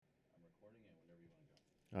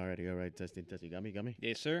Alrighty, all right. Testing. Got me.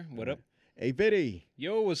 Yes, sir. What All up? right. Hey, Viddy.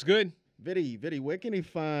 Yo, what's good? Viddy, where can he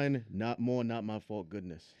find not my fault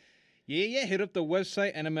goodness? Yeah. Hit up the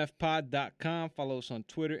website, nmfpod.com. Follow us on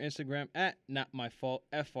Twitter, Instagram, at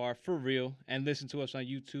NotMyFaultFR for real. And listen to us on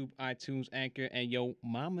YouTube, iTunes, Anchor, and Yo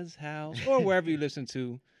Mama's House, or wherever you listen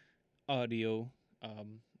to audio.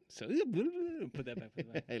 So put that back.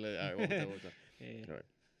 Hey, look, all right, one more time. Yeah. All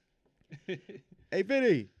right. Hey,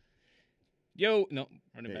 Viddy. Yo, no,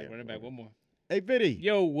 run it Yeah, back. One more. Hey, Viddy.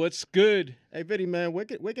 Yo, what's good? Hey, Viddy, man, where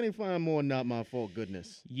can he find more not my fault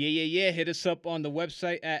goodness? Yeah. Hit us up on the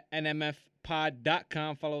website at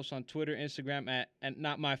nmfpod.com. Follow us on Twitter, Instagram at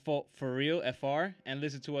NotMyFaultForRealFR. And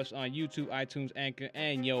listen to us on YouTube, iTunes, Anchor,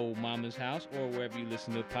 and Yo Mama's House, or wherever you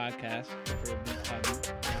listen to podcasts.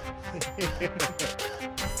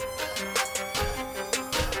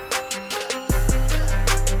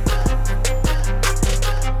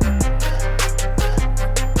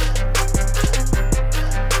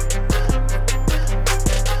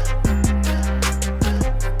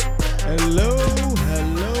 Hello.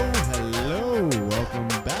 Welcome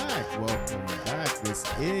back. This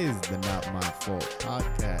is the Not My Fault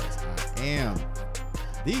podcast. I am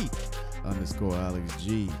the _Alex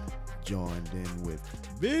G, joined in with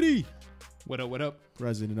Viddy, What up?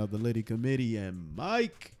 president of the Liddy Committee, and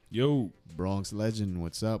Mike, Yo, Bronx legend.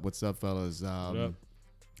 What's up, fellas? up?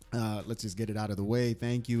 Let's just get it out of the way.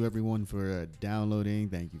 Thank you, everyone, for downloading.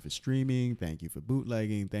 Thank you for streaming. Thank you for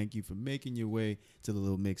bootlegging. Thank you for making your way to the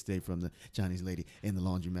little mixtape from the Chinese lady in the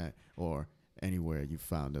laundromat or anywhere you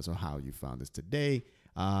found us or how you found us today.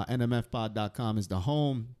 NMFpod.com is the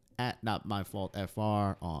home, at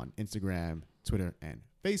NotMyFaultFR on Instagram, Twitter, and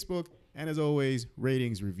Facebook. And as always,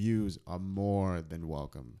 ratings, reviews are more than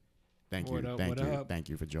welcome. Thank you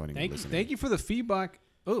for joining and listening. Thank you for the feedback.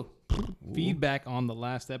 Feedback on the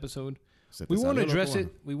last episode. We won't address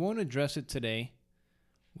it. We won't address it today.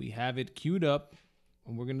 We have it queued up,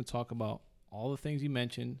 and we're going to talk about all the things you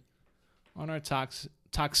mentioned on our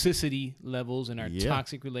toxicity levels and our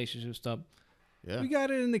toxic relationship stuff. Yeah. We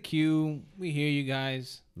got it in the queue. We hear you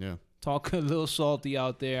guys. Yeah. Talk a little salty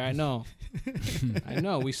out there. I know.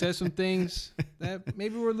 We said some things that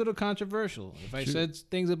maybe were a little controversial. If I said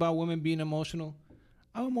things about women being emotional,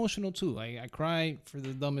 I'm emotional too. I cry for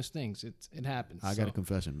the dumbest things. It happens. I got a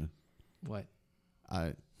confession, man. What?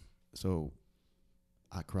 I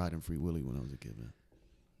cried in Free Willy when I was a kid, man.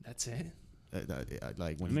 That's it.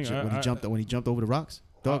 Like when he jumped over the rocks.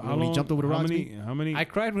 Dog, when he jumped over the rocks. How many? I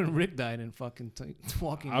cried when Rick died in fucking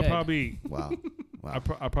Walking Dead. Wow. I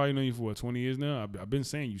probably know you for 20 years now. I've been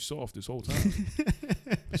saying you soft this whole time.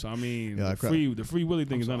 So I mean, the Free Willy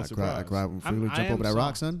thing is not a surprise. I cried when Free Willy jumped over that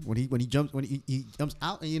rock, son. When he jumps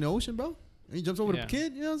out in the ocean, bro. And he jumps over the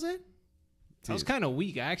kid. You know what I'm saying? I was kind of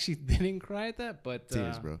weak. I actually didn't cry at that, but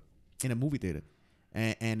tears, bro. In a movie theater,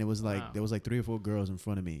 and it was like there was like 3 or 4 girls in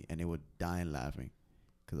front of me, and they were dying laughing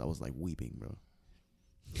because I was like weeping, bro.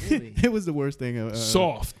 Really? It was the worst thing.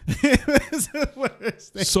 Soft. It was the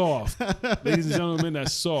worst thing. Soft. Ladies and gentlemen,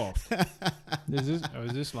 that's soft. Is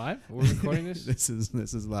this live? We're recording this? This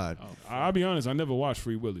is live. Oh, I'll be honest. I never watched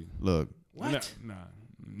Free Willy. Look. What? Nah.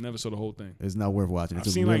 Never saw the whole thing. It's not worth watching. It's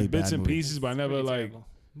I've seen really like bits bad and movie. pieces, but I never Pretty like. terrible.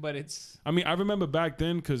 But it's. I mean, I remember back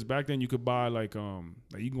then because back then you could buy like you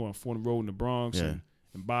can go on Fordham Road in the Bronx and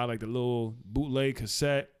buy like the little bootleg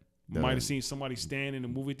cassette. You might have seen somebody stand in the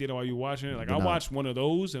movie theater while you watching it. Like I watched one of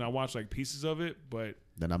those and I watched like pieces of it, but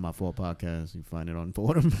the Not My Fault podcast. You find it on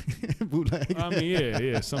Fordham bootleg. I mean,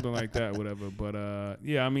 yeah, something like that, whatever. But I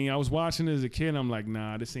mean, I was watching it as a kid. And I'm like,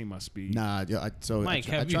 nah, this ain't my speed. Nah, Mike,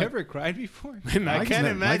 have you ever cried before? I can't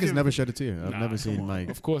imagine. Mike has never shed a tear. I've never seen on. Mike.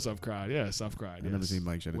 Of course, I've cried. Yes, I've cried. I've never seen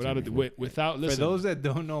Mike shed a tear. Without For listen. those that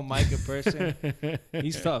don't know Mike in person,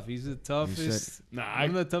 he's tough. He's the toughest. One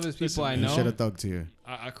of the toughest people I know. He shed a thug tear.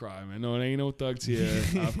 I cry, man. No, it ain't no thug tear.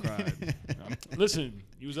 I've cried. Listen,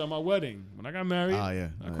 you was at my wedding when I got married. Yeah.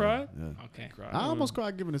 I cried. Yeah. Okay. I almost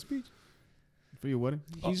cried giving a speech for your wedding.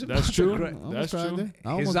 That's true. That's true.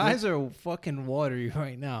 His eyes are fucking watery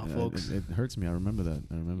right now, folks. It hurts me. I remember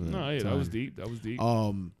that. No, yeah, that was deep.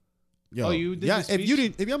 Yo, you did the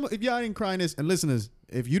speech? If y'all didn't cry in this, and listeners,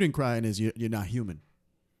 if you didn't cry in this, you're not human.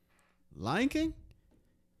 Lion King,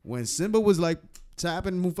 when Simba was like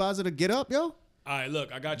tapping Mufasa to get up, yo. All right,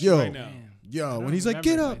 look, I got you right now. Yo, when he's like,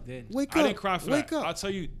 get up, wake up. I didn't cry for wake that. up. I'll tell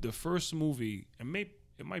you, the first movie, and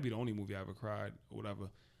it might be the only movie I ever cried or whatever.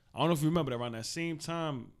 I don't know if you remember that around that same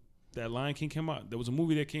time that Lion King came out, there was a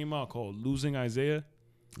movie that came out called Losing Isaiah.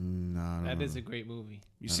 No, That is a great movie.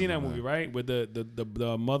 You seen that movie, right? Where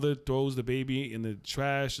the mother throws the baby in the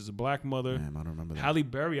trash. It's a black mother. Damn, I don't remember that. Halle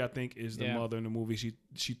Berry, I think, is the mother in the movie.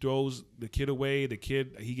 She throws the kid away. The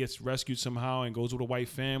kid, he gets rescued somehow and goes with a white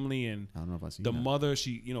family. And I don't know if I seen the that. mother,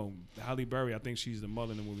 Halle Berry, I think she's the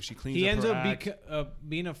mother in the movie. She cleans He up ends her up act.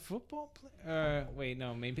 being a football player. Wait,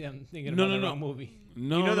 no, maybe I'm thinking about the wrong movie.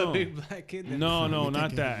 No, you know no. the big black kid? No, not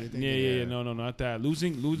thinking- that. you're thinking, Yeah. No, not that.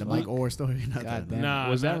 Losing. The Mike Orr story. Not God that. damn. Nah,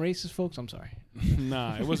 was that not- racist, folks? I'm sorry.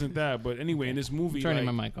 Nah, it wasn't that. But anyway, in this movie, Turning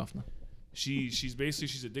like, my mic off now. she's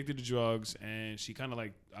addicted to drugs, and she kind of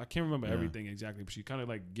like, I can't remember everything exactly, but she kind of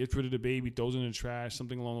like gets rid of the baby, throws it in the trash,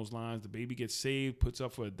 something along those lines. The baby gets saved, puts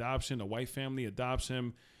up for adoption. A white family adopts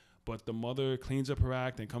him, but the mother cleans up her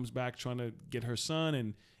act and comes back trying to get her son.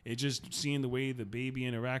 And it just seeing the way the baby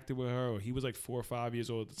interacted with her, or he was like 4 or 5 years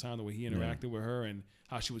old at the time, the way he interacted with her, and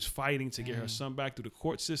how she was fighting to get her son back through the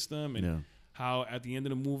court system, and how at the end of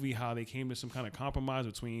the movie, how they came to some kind of compromise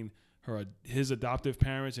between his adoptive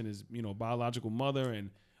parents and his biological mother. And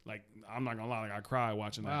like, I'm not gonna lie, like I cried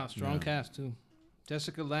watching that. Wow, strong cast too.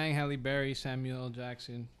 Jessica Lange, Halle Berry, Samuel L.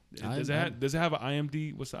 Jackson. Does it have an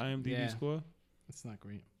IMDb? What's the IMDb score? It's not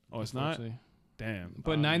great. Oh, it's not. Damn.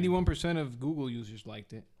 But 91% of Google users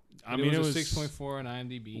liked it. I mean, it was 6.4 on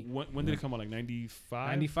IMDb. When did it come out? Like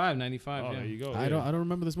 95? 95. Oh, Yeah. there you go. I don't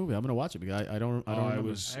remember this movie. I'm gonna watch it because I don't remember.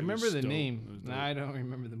 I remember the name. Nah, I don't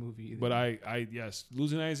remember the movie either. But yes,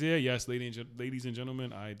 losing Isaiah. Yes, ladies and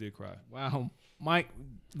gentlemen, I did cry. Wow,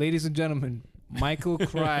 ladies and gentlemen, Michael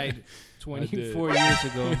cried 24 years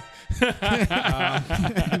ago.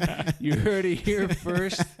 You heard it here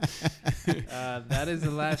first. That is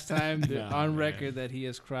the last time on record that he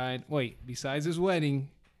has cried. Wait, besides his wedding,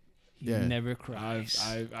 he never cries.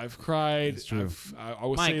 I've cried. It's true. I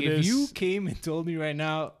would Mike, say if this. you came and told me right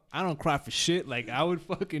now, I don't cry for shit, like I would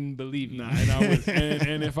fucking believe you. Nah, and I would,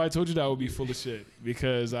 and if I told you that, I would be full of shit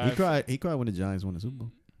because He cried when the Giants won the Super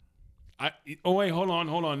Bowl. Wait, hold on.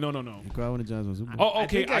 No. He cried when the Giants won the Super Bowl. Oh,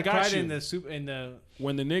 okay, I got cried you.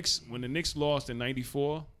 When the Knicks lost in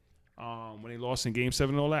 '94, when they lost in Game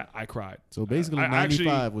 7 and all that, I cried. So basically, I 95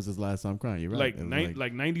 actually, was his last time crying. You're right.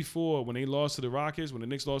 Like 94 when they lost to the Rockets, when the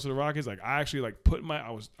Knicks lost to the Rockets, like I actually like put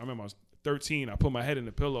I remember I was 13. I put my head in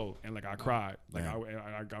the pillow and like I cried. Like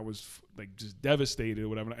I was like just devastated or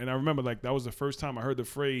whatever. And I remember like that was the first time I heard the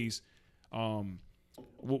phrase,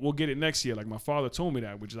 we'll get it next year. Like my father told me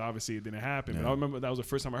that, which is obviously it didn't happen. But I remember that was the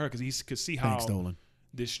first time I heard because he could see how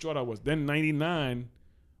distraught I was. Then 99,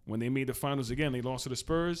 when they made the finals again, they lost to the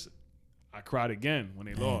Spurs. I cried again when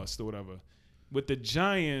they lost or whatever. With the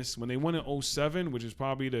Giants, when they won in 07, which is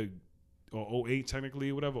probably or 08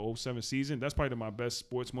 technically, whatever, 07 season, that's probably my best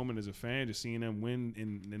sports moment as a fan, just seeing them win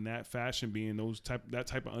in that fashion, being that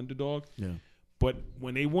type of underdog. Yeah. But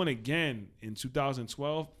when they won again in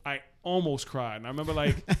 2012, I almost cried. And I remember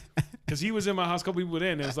like, because he was in my house, a couple people in,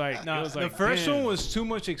 and it was like, the first one was too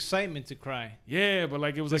much excitement to cry. Yeah, but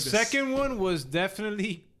like it was the like second one was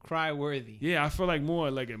definitely cry worthy. Yeah, I feel like more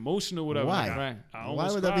like emotional, whatever. Why? Like, I Why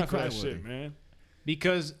almost would that be cried for cry shit, worthy? man?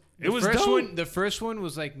 Because it was dope. The first one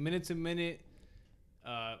was like minute to minute.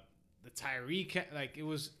 The Tyreek, like it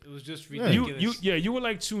was just ridiculous. You were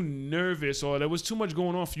like too nervous, or there was too much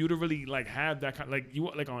going on for you to really like have that kind. Like you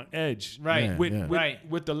were like on edge, right?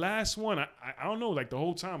 With the last one, I don't know. Like the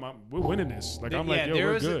whole time, we're winning this. Like I'm like, yo,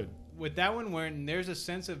 we're good. With that one, where there's a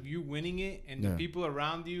sense of you winning it, and the people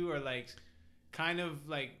around you are like, kind of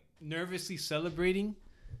like nervously celebrating.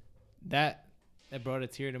 That brought a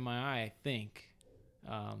tear to my eye. I think.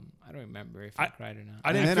 I don't remember if I cried or not.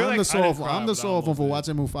 I'm the sole for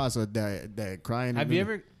watching Mufasa that crying. Have you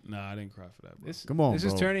ever? Nah, I didn't cry for that. Bro. Come on, this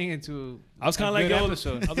bro. is turning into. I was kind of like, yo,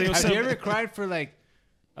 episode. Have you ever cried for like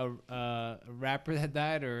a rapper that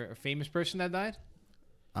died or a famous person that died?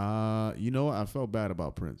 You know what? I felt bad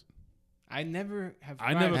about Prince. I never have.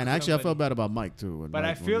 And actually, I felt bad about Mike too. But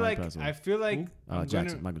I feel like Michael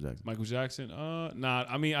Jackson. Michael Jackson. Nah.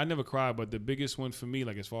 I mean, I never cried, but the biggest one for me,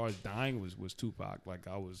 like as far as dying, was Tupac. Like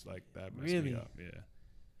I was like that messed me up. Yeah.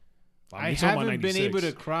 I haven't been able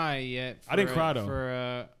to cry yet. I didn't cry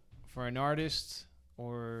though. For an artist,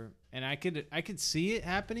 and I could see it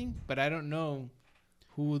happening, but I don't know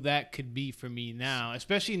who that could be for me now.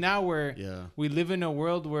 Especially now where we live in a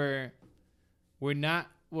world where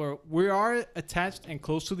we are attached and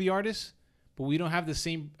close to the artist, but we don't have the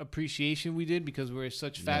same appreciation we did because we're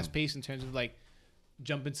such fast paced in terms of like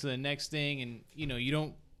jumping to the next thing, and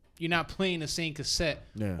you're not playing the same cassette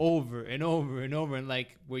over and over and over, and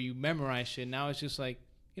like where you memorize shit. Now it's just like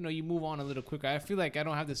you move on a little quicker. I feel like I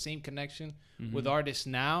don't have the same connection with artists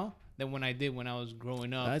now than when I did when I was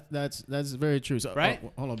growing up. That's very true. So, Right?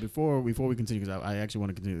 Hold on, before we continue, because I actually want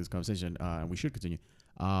to continue this conversation, and we should continue.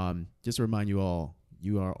 Just to remind you all,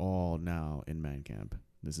 you are all now in ManCamp.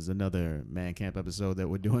 This is another ManCamp episode that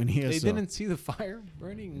we're doing here. They didn't see the fire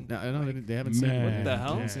burning. No, they haven't Man. seen. What the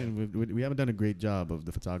hell? They haven't seen- we haven't done a great job of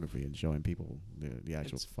the photography and showing people the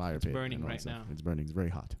actual fire pit. burning and all that right stuff. now. It's burning. It's very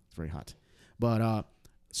hot. It's very hot. But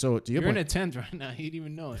so to your You're in point, a tent right now. You didn't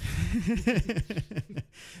even know it.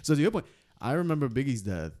 so to your point, I remember Biggie's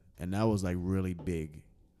death, and that was like really big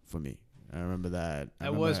for me. I remember that.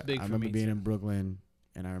 Was big I for remember me being too. in Brooklyn,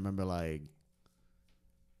 and I remember like.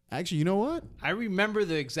 Actually, you know what? I remember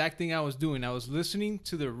the exact thing I was doing. I was listening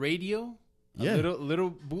to the radio, Yeah. little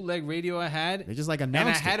bootleg radio I had, They just like and I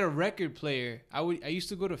announced had it. a record player. I used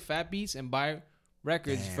to go to Fat Beats and buy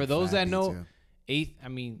records. Damn, For those Fat that know, Beats,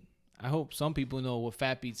 I hope some people know what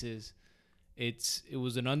Fat Beats is. It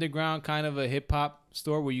was an underground kind of a hip hop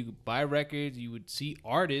store where you could buy records. You would see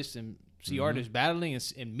artists and see artists battling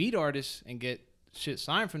and meet artists and get shit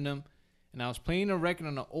signed from them. And I was playing a record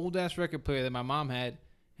on an old ass record player that my mom had,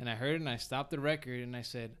 and I heard it and I stopped the record and I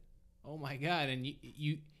said, "Oh my God!" And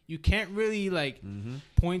you can't really like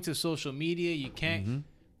point to social media. You can't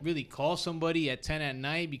really call somebody at 10 at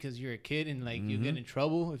night because you're a kid and like you get in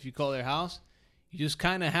trouble if you call their house. You just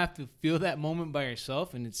kind of have to feel that moment by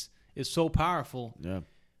yourself, and it's so powerful. Yeah.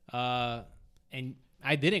 And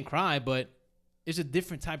I didn't cry, but it's a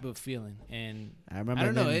different type of feeling, and I remember. I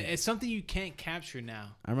don't know. then- It's something you can't capture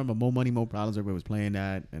now. I remember More Money, More Problems. Everybody was playing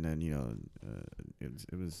that, and then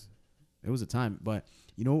it was a time. But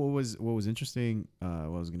you know what was interesting? What I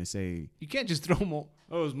was gonna say. You can't just throw more.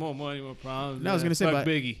 Oh, it's more money, more problems. No, I was gonna say, Fuck but-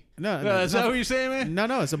 Biggie. No, Is that what you're saying, man?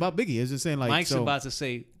 No, it's about Biggie. It's just saying like Mike's so about to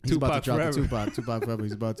say he's about Tupac to drop forever. the Tupac forever.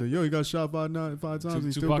 He's about to. Yo, he got shot five times.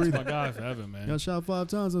 He's still Tupac's my breathing. guy forever, man. Got shot 5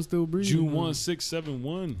 times. I'm still breathing. June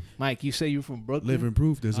 1671, Mike, you say you're from Brooklyn. Living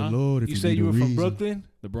proof. There's a Huh? Lord. If You you say need you a were from reason. Brooklyn.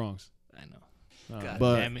 the Bronx. I know. Uh, God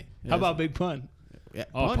But- damn it. yes. How about Big Pun? Yeah,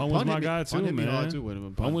 Oh, Pun was my hit me- guy Pun too, hit me hard man. too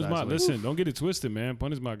when Pun was passed my away. listen. Don't get it twisted, man.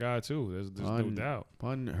 Pun is my guy too. There's no Pun- doubt.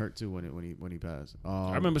 Pun hurt too when he passed.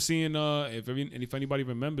 I remember seeing if anybody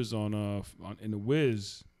remembers on in the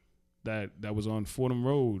Wiz that was on Fordham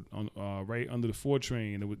Road on right under the 4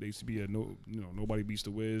 train. There used to be Nobody Beats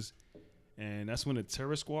the Wiz, and that's when the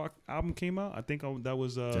Terror Squad album came out. I think that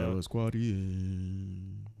was Terror Squad, yeah.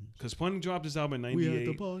 because Pun dropped this album in We at the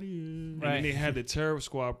 '98. party, yeah. And Right. then they had the Terror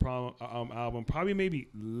Squad album, probably maybe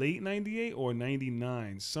late '98 or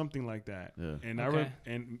 '99, something like that. Yeah. And Okay.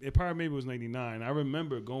 and it probably maybe was '99. I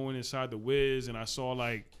remember going inside the Wiz and I saw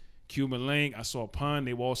like Cuban Link, I saw Pun.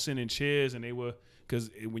 They were all sitting in chairs and they were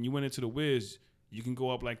because when you went into the Wiz, you can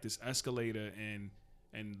go up like this escalator and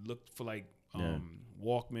look for like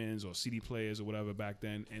Walkmans or CD players or whatever back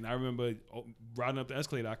then. And I remember riding up the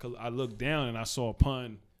escalator, I looked down and I saw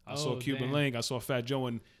Pun. I saw Cuban damn. Link. I saw Fat Joe,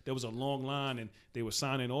 and there was a long line, and they were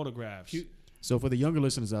signing autographs. So for the younger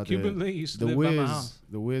listeners out Cuban there, Link used to the live by my house.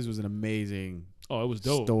 Wiz was an amazing Oh, it was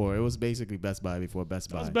dope. store. It was basically Best Buy before Best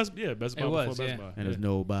That Buy. was Best Buy It before was, Best yeah. Buy. And there's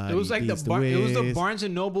nobody. It was like beats it was the Wiz. Barnes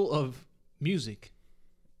and Noble of music.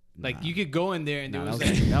 Like Nah. you could go in there and there Nah, was that,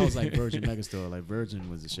 was like like, that was like Virgin Megastore. Like Virgin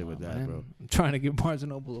was the shit with that, man, bro. I'm trying to give Barnes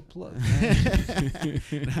and Noble a plug.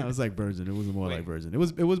 That was like Virgin. It wasn't more Wait. like Virgin. It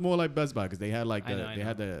was more like Best Buy because they had like I know, I they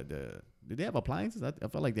had the. Did they have appliances? I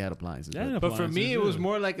felt like they had appliances. Yeah, But for me, appliances, it was yeah.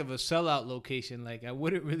 more like of a sellout location. Like I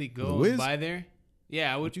wouldn't really The go Wiz? and buy there.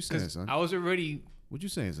 Yeah, I would. What you saying, 'cause son? I was already. What you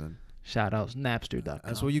saying, son? Shout outs Napster.com.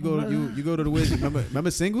 That's where you go. You go to the Wiz. Remember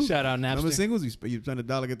singles? Shout out Napster. Remember singles? You spend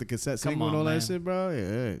 $1 get the cassette Come single and on, all man. that shit, bro.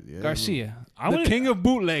 Yeah. Garcia, I the wouldn't- king of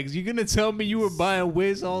bootlegs. You gonna tell me you were buying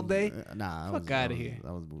Wiz all day? Nah, Fuck outta here.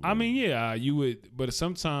 I was I mean, yeah, you would, but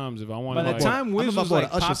sometimes if I want By to, the like, time Wiz I was bought like an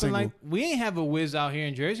Usher popping, single. like we ain't have a Wiz out here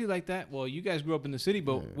in Jersey like that. Well, you guys grew up in the city,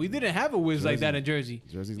 but we didn't have a Wiz like that in Jersey.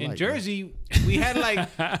 Jersey's In light, Jersey, we had like,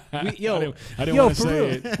 I didn't want to for say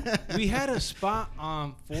real. it. We had a spot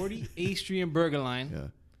on 48th Street and Burger Line Yeah.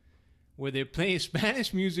 where they're playing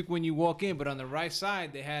Spanish music when you walk in, but on the right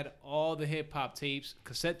side they had all the hip hop tapes,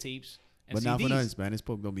 cassette tapes, and But CDs. not for nothing, Spanish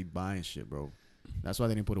folk don't be buying shit, bro. That's why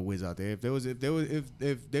they didn't put a Wiz out there. If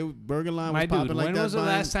Burger Line was My popping dude, like when that, was the buying-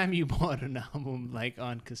 last time you bought an album like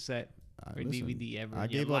on cassette or listen, DVD ever? I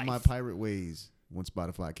in your gave up my life? pirate ways when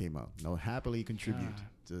Spotify came out. I'll happily contribute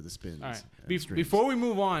to the spins. All right. and streams. Before we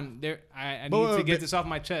move on, I need But, to get this off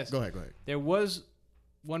my chest. Go ahead. There was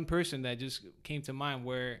one person that just came to mind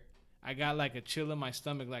where I got like a chill in my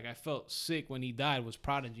stomach, like I felt sick when he died. Was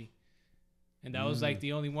Prodigy, and that was like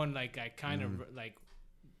the only one like I kind of like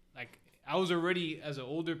I was already as an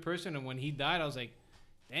older person, and when he died, I was like,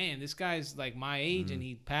 damn, this guy's like my age and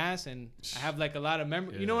he passed, and I have like a lot of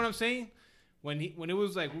memory. You know what I'm saying? When it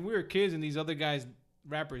was like when we were kids and these other guys,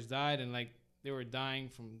 rappers died, and like they were dying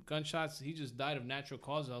from gunshots. He just died of natural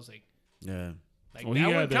causes. I was like, Yeah. like Well,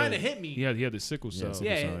 that one kind of hit me. He had the sickle cell.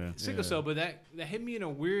 Sickle cell, but that hit me in a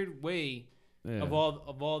weird way. Yeah. Of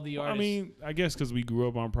all the artists. I mean, I guess because we grew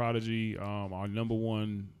up on Prodigy, our number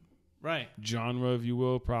one genre, if you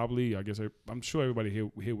will, probably. I guess I'm sure everybody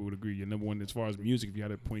here would agree. Your number one, as far as music, if you had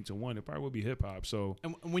to point to one, it probably would be hip hop. So,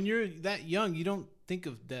 and when you're that young, you don't think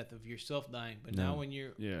of death, of yourself dying. But now when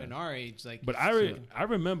you're in our age, like. But I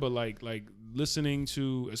remember like listening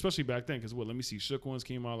to, especially back then, because let me see, Shook Ones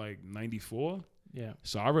came out like '94. Yeah.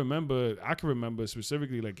 So I can remember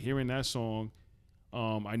specifically like hearing that song.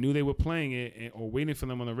 I knew they were playing it or waiting for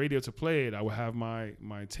them on the radio to play it. I would have my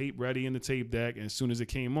tape ready in the tape deck, and as soon as it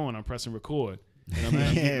came on, I'm pressing record.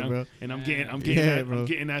 And I'm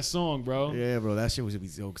getting that song, bro. Yeah, bro, that shit was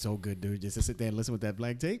so good, dude. Just to sit there and listen with that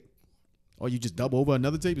blank tape, or you just double over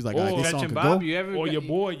another tape. It's like, all right, this song could go. Or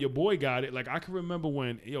your boy got it. Like I can remember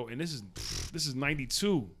when and this is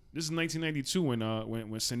 '92. This is 1992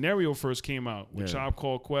 when Scenario first came out with Tribe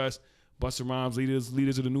Called Quest, Busta Rhymes,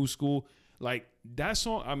 leaders of the new school. Like that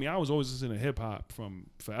song, I mean, I was always listening to hip hop from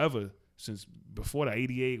forever, since before that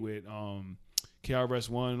 '88 with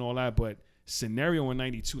KRS-One and all that. But Scenario in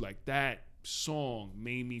 '92, like that song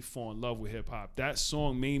made me fall in love with hip hop. That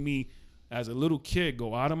song made me, as a little kid,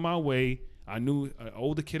 go out of my way. I knew an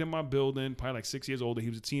older kid in my building, probably like 6 years older. He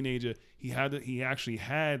was a teenager. He actually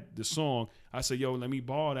had the song. I said, "Yo, let me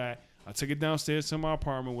borrow that." I took it downstairs to my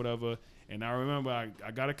apartment, whatever. And I remember I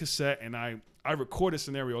got a cassette and I recorded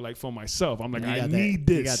Scenario like for myself. I'm like, I need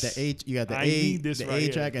this. You got the A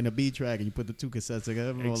track and the B track, and you put the two cassettes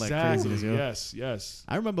together. Exactly. Like craziness, yo. Yes.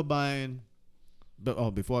 I remember buying,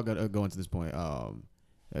 but before I go into this point,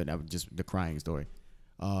 and I just the crying story.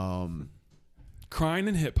 Crying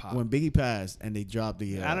in hip hop. When Biggie passed and they dropped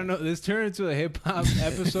the. I don't know. This turned into a hip hop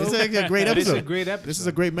episode. This is a great episode. This is a great episode. This is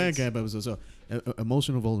a great ManCamp episode. So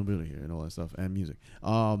emotional vulnerability here and all that stuff and music.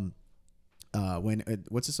 When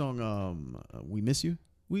what's the song? We Miss You.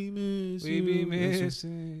 We miss we you. be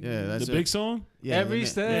missing. Yeah, that's the big song. Yeah, every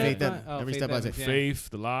step. Every step I say Faith,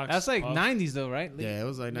 the Locks. That's like Puff. 90s though, right? Yeah, it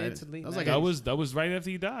was like that was right after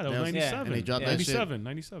he died. That was 97. And they dropped that shit.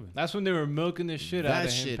 97. That's when they were milking the shit out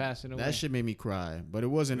of him passing away. That shit made me cry, but it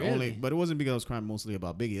wasn't because I was crying mostly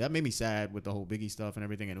about Biggie. That made me sad with the whole Biggie stuff and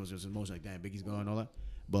everything, and it was just emotional. Like, damn, Biggie's gone and all that.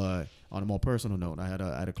 But on a more personal note, I had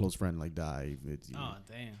a close friend like die. Oh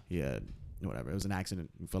damn. Yeah, whatever. It was an accident.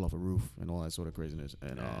 He fell off a roof and all that sort of craziness.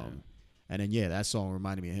 And then that song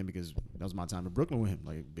reminded me of him because that was my time in Brooklyn with him.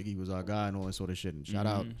 Like Biggie was our guy and all that sort of shit. And shout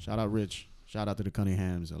out Rich, shout out to the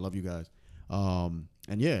Cunninghams. I love you guys. And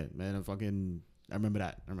yeah, man, I remember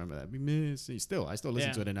that. We miss. I still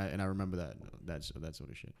listen to it and I remember that sort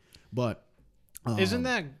of shit. But isn't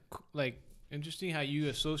that like interesting how you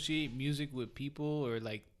associate music with people or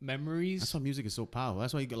like memories? That's why music is so powerful.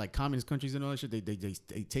 That's why you get like communist countries and all that shit. They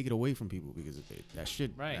take it away from people because that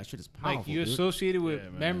shit is powerful. Like you associate it with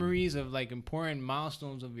memories of like important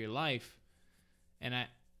milestones of your life, and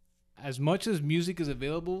as much as music is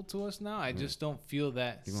available to us now, I just don't feel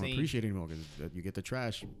that you don't appreciate it anymore because you get the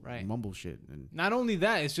trash mumble shit. And not only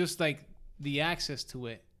that, it's just like the access to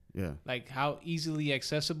it. Yeah, like how easily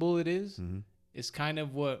accessible it is. Is kind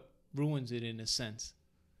of what ruins it in a sense,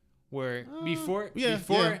 where before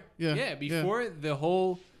the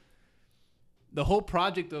whole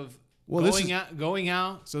project of going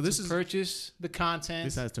out so this to purchase the content.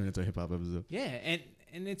 This has turned into a hip hop episode. Yeah,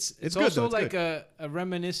 and it's good, also like a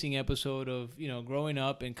reminiscing episode of growing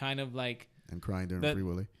up and kind of like and crying during Free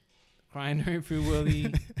Willy.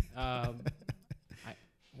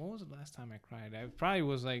 When was the last time I cried? I probably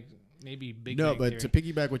was like maybe Big No, Bang but Theory. to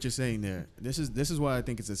piggyback what you're saying there, this is why I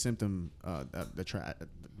think it's a symptom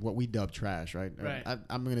what we dub trash, right? Right.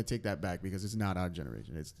 I'm gonna take that back because it's not our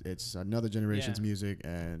generation. It's another generation's music,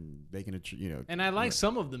 and they can And I like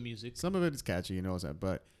some of the music. Some of it is catchy,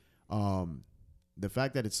 but the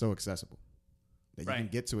fact that it's so accessible, that you can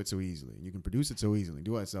get to it so easily, you can produce it so easily,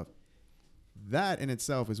 do all that stuff. That in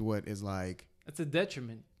itself is what is like. That's a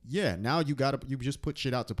detriment. Yeah, now you just put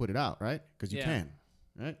shit out to put it out, right? Because you can,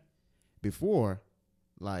 right? Before,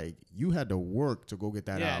 like you had to work to go get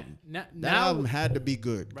that album. That album had to be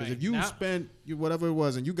good because if you spent whatever it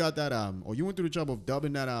was and you got that album, or you went through the trouble of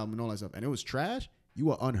dubbing that album and all that stuff, and it was trash, you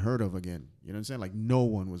were unheard of again. You know what I'm saying? Like no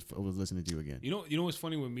one was listening to you again. You know what's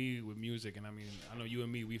funny with me with music, and I mean I know you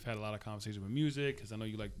and me we've had a lot of conversations with music because I know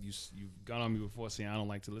you've gone on me before saying I don't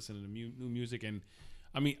like to listen to new music, and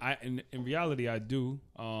I mean in reality I do.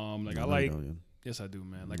 I like. Yes, I do,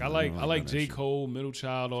 man. Like No, I I don't like like J. that shit. Cole, Middle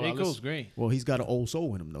Child. All J. that. Cole's great. Well, he's got an old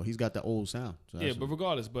soul in him though. He's got the old sound. So Yeah, that's- but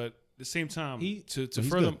regardless, but at the same time, to he's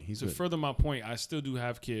further good. He's to good. further my point, I still do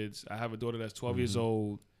have kids. I have a daughter that's 12 years Mm-hmm.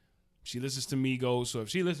 old. She listens to Migos, so if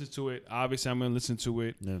she listens to it, obviously I'm gonna listen to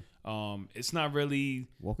it. yeah. It's not really,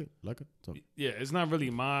 Walk it, like it. Talk. yeah, it's not really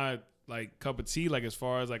my like cup of tea. Like as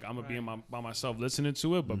far as like I'm gonna be by myself listening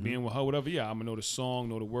to it, but Mm-hmm. being with her, whatever. Yeah, I'm gonna know the song,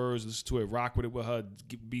 know the words, listen to it, rock with it with her,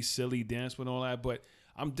 be silly, dance with all that. But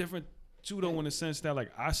I'm different too, though, in the sense that like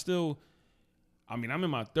I'm in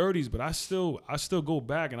my 30s, but I still go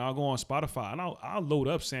back and I'll go on Spotify and I'll load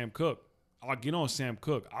up Sam Cooke. I'll get on Sam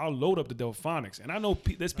Cooke. I'll load up the Delphonics. And I know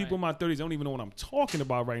there's people in my 30s that don't even know what I'm talking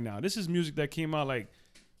about right now. This is music that came out like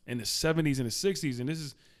in the 70s and the 60s. And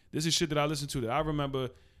this is shit that I listen to that I remember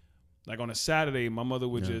like on a Saturday, my mother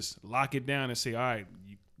would just lock it down and say, all right,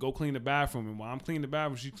 you go clean the bathroom. And while I'm cleaning the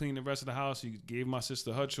bathroom, she cleaned the rest of the house. She gave my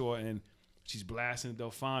sister her chore and she's blasting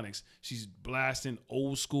Delphonics. She's blasting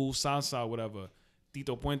old school salsa, whatever.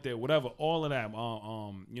 Tito Puente, whatever, all of that.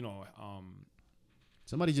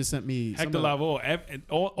 Somebody just sent me. Hector Lavoe.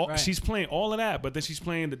 Right. She's playing all of that, but then she's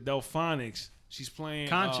playing the Delphonics. She's playing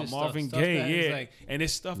Conscious Marvin stuff Gaye, that is, yeah, like, and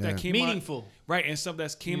it's stuff Yeah. that came meaningful. out, right, and stuff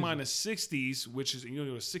that came out in the '60s, which is the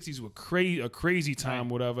 '60s were a crazy time,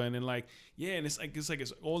 whatever, and then like and it's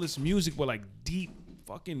all this music with like deep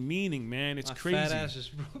fucking meaning, man. It's My crazy. fat ass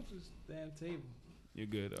just broke this damn table. You're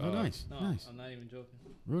good. Oh, nice, No, nice, I'm not even joking.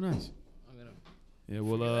 real nice. I'm gonna. Yeah,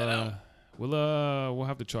 we'll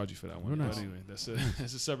have to charge you for that one. Real nice. But anyway, that's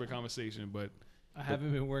a separate conversation. But I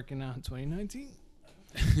haven't been working out in 2019.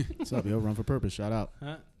 What's up, yo? Run for Purpose. Shout out.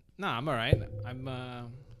 Huh? Nah, I'm all right. I'm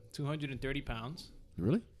 230 pounds,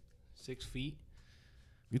 Really? 6 feet.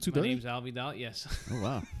 You My 230? name's Al Vidal. Yes. Oh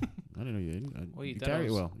wow. I didn't know you. Well, you You thought I carry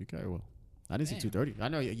it was- well. You carry it well. I didn't see Damn. 230. I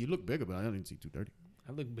know you look bigger, but I didn't see 230.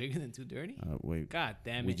 I look bigger than 230. Wait. God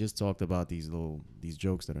damn We it. just talked about these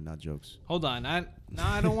jokes that are not jokes. Hold on. I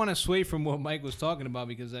don't want to sway from what Mike was talking about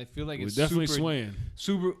because I feel like we're it's definitely super, swaying.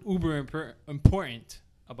 super uber important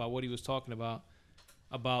about what he was talking about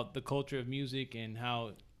the culture of music and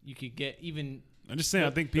how you could get even. I'm just saying, I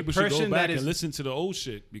think people should go back and listen to the old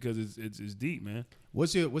shit because it's deep, man.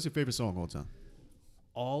 What's your favorite song all time?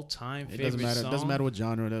 All-time It favorite doesn't matter. song. It doesn't matter what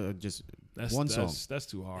genre. Just one song. That's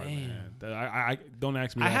too hard, Damn. man. I don't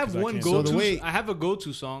ask me. I that have 'cause one can't- go-to. So the way- I have a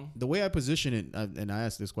go-to song. The way I position it, and I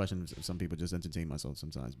ask this question, some people just entertain myself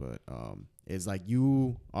sometimes, but it's like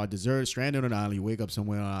you are stranded on an island. You wake up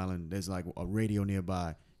somewhere on an island. There's like a radio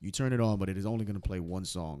nearby. You turn it on, but it is only going to play one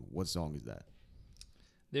song. What song is that?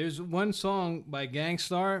 There's one song by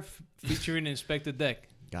Gangstar featuring Inspector Deck.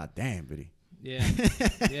 God damn, Biddy. Yeah,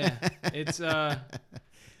 yeah. It's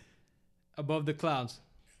Above the Clouds.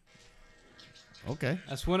 Okay.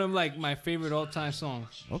 That's one of like my favorite all-time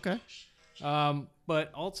songs. Okay.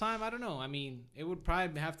 But all-time, I don't know. I mean, it would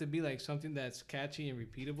probably have to be like something that's catchy and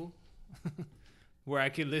repeatable, where I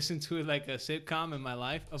could listen to it like a sitcom in my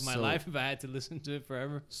life if I had to listen to it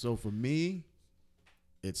forever. So for me,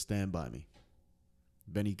 it's Stand By Me.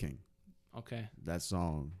 Benny King. Okay. That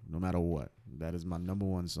song, no matter what, that is my number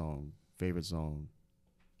one song, favorite song.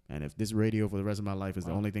 And if this radio for the rest of my life is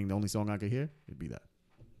the only song I could hear, it'd be that.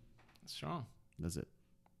 That's strong. That's it.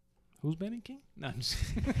 Who's Benny King? No, I'm just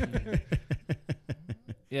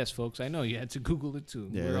Yes, folks, I know you had to Google it too.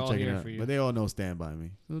 Yeah, We're all check it here out. for you. But they all know Stand By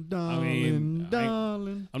Me. So, darling, mean,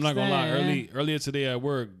 darling. I'm not gonna lie. Stand. Earlier today at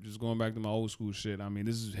work, just going back to my old school shit. I mean,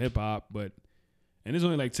 this is hip hop, and it's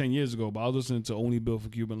only like 10 years ago. But I was listening to Only Built for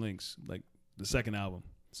Cuban Links, like the second album.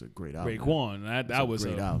 It's a great album. Raekwon. That was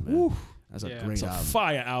great a album. Man. woo, That's a Yeah. great it's a album.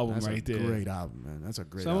 fire album That's right a there. great album, man. That's a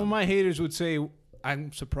great Some album. of my haters would say,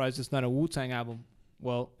 I'm surprised it's not a Wu-Tang album.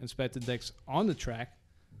 Well, Inspector Deck's on the track,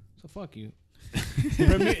 so fuck you.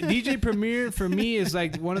 DJ Premier, for me, is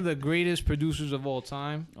like one of the greatest producers of all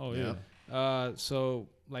time. Oh yeah. So,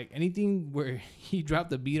 like, anything where he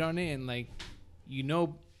dropped the beat on it and, like,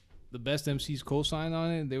 the best MCs co-signed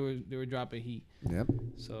on it, they were dropping heat. Yep.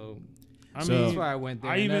 So, I So- mean, that's why I went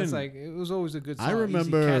there. I and that's even- like, it was always a good song. I easy,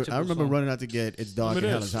 remember catchable song. running out to get It's Dark in look at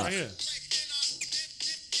Helen's this House. right here.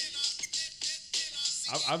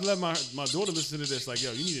 I've let my daughter listen to this. Like,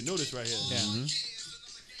 yo, you need to know this right here.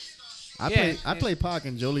 Yeah. I play Pac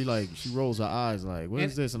and Jolie, like, she rolls her eyes like, what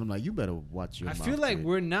is And- this? And I'm like, you better watch your I mouth. feel like kid.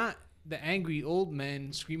 we're not the angry old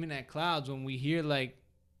men screaming at clouds when we hear, like,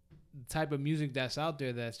 the type of music that's out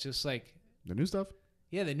there that's just like, the new stuff.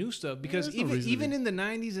 yeah, the new stuff. Because there's no reason to even be. in the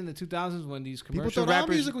 90s and the 2000s when these People commercial thought our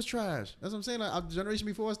rappers... music was trash. That's what I'm saying. Like, our generation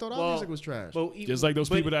before us thought our Well, music was trash. but Just like those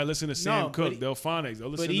but people that listen to Sam no, Cooke, but- Delphonics, they'll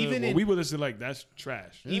listen but even to in- we would listen like that's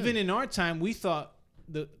trash. Even in our time, we thought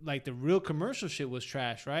the real commercial shit was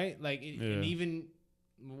trash, right? Like, and even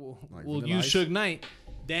we'll use Suge Knight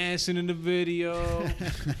dancing in the video,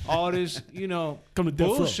 all this, Come to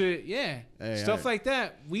bullshit, stuff like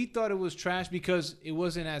that. We thought it was trash because it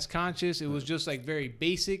wasn't as conscious. It was just like very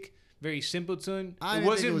basic, very simpleton. It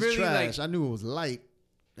wasn't really trash. I knew it was light.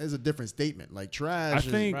 There's a different statement. Like trash.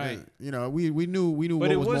 I think we knew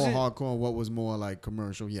what was more hardcore and what was more like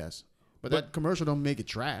commercial. Yes, but that commercial don't make it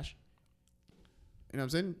trash. You know what I'm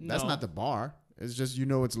saying? No. That's not the bar. It's just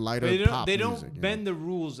it's lighter pop music. They don't bend the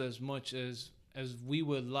rules as much as we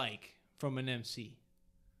would like from an MC.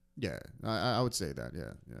 Yeah, I would say that.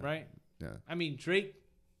 Yeah. Right? Yeah. I mean, Drake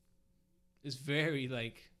is very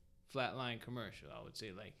like flatline commercial, I would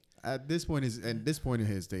say. Like at this point in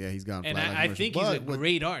his day, he's gone flatline and commercial. I think he's a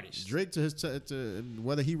great artist. Drake to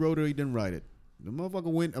whether he wrote it or he didn't write it, the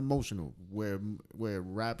motherfucker went emotional where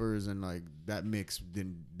rappers and like that mix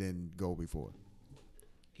didn't go before.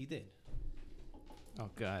 He did. Oh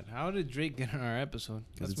God! How did Drake get on our episode?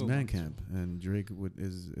 Because it's ManCamp, and Drake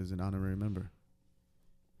is an honorary member.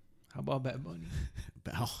 How about Bad Bunny?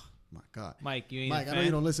 Oh my God, Mike, you ain't Mike. a I fan? know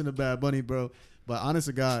you don't listen to Bad Bunny, bro, but honest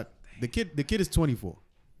to God, the kid is 24.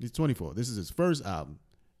 He's 24. This is his first album,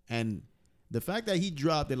 and the fact that he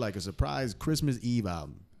dropped it like a surprise Christmas Eve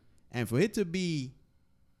album, and for it to be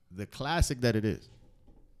the classic that it is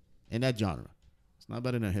in that genre, it's not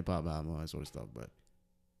better than a hip hop album, all that sort of stuff, but.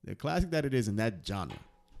 The classic that it is in that genre,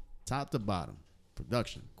 top to bottom,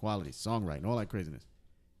 production, quality, songwriting, all that craziness.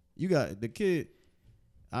 You got the kid.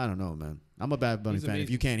 I don't know, man. I'm a Bad Bunny fan. Amazing. If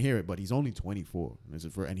you can't hear it, but he's only 24,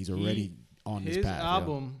 and he's already on this path. His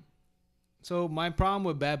album. So my problem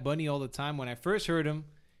with Bad Bunny all the time, when I first heard him,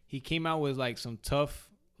 he came out with like some tough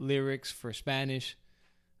lyrics for Spanish.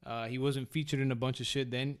 He wasn't featured in a bunch of shit.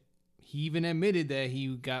 Then he even admitted that he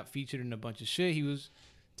got featured in a bunch of shit. He was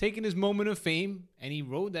taking his moment of fame, and he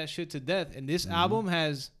rode that shit to death. And this album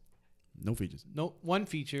has no features. No one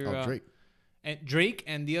feature. Drake. And Drake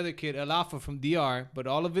and the other kid, Alafa from DR. But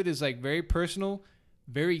all of it is like very personal,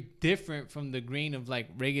 very different from the grain of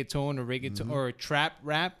like reggaeton or trap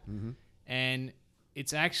rap. Mm-hmm. And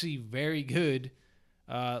it's actually very good.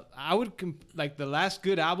 I would like the last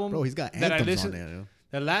good album. Bro, he's got anthems on there. Yo.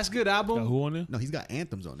 The last good album. Got who on there? No, he's got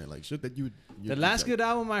anthems on there, like shit that you. The last good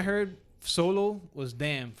album I heard. Solo was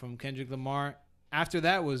Damn from Kendrick Lamar. After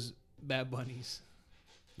that was Bad Bunny's.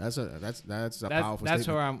 That's a powerful statement. That's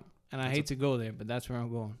where I'm, and I hate to go there, but that's where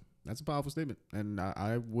I'm going. That's a powerful statement, and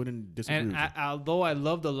I wouldn't disagree. And with you. Although I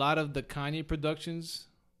loved a lot of the Kanye productions,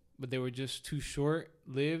 but they were just too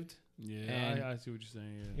short-lived. Yeah, I see what you're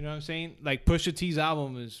saying. Yeah. You know what I'm saying? Like Pusha T's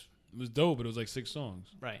album it was dope, but it was like 6 songs.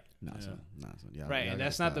 Right. Right, and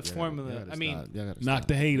that's not the formula. I mean, knock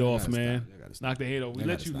the hate off, man. Knock the hate off.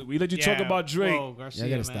 We let you talk about Drake.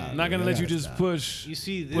 I'm not gonna let you just push. You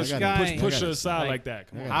see this guy push Pusha aside like that.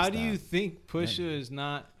 How do you think Pusha is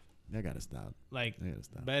not? I gotta stop. Like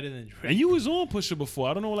better than Drake. And you was on Pusha before.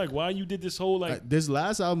 I don't know like why you did this whole like this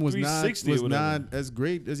last album was not as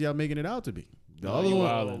great as y'all making it out to be. The other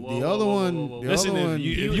one,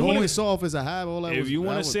 you only soft as a hive. All that. If you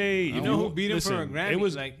want to say, you know who beat him for a Grammy? It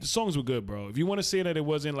was like the songs were good, bro. If you want to say that it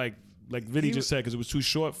wasn't like Vinny just said because it was too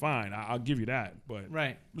short, fine, I'll give you that. But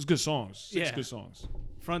it was good songs. 6 good songs.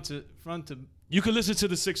 Front to. You could listen to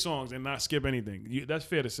the 6 songs and not skip anything. That's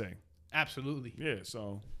fair to say. Absolutely. Yeah.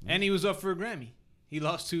 So. And he was up for a Grammy. He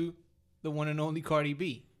lost to the one and only Cardi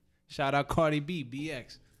B. Shout out Cardi B,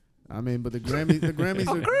 BX. I mean, but the Grammys are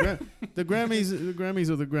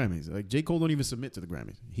the Grammys. Like J. Cole don't even submit to the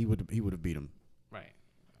Grammys. He would have beat him. Right,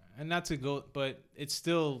 and not to go, but it's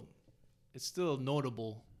still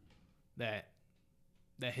notable that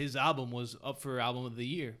his album was up for album of the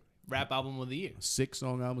year, rap album of the year.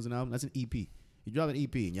 6-song album is an album. That's an EP. You drop an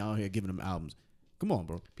EP and y'all here giving them albums. Come on,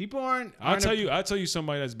 bro. People aren't. I'll tell you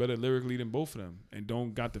somebody that's better lyrically than both of them, and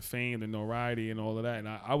don't got the fame, the notoriety, and all of that. And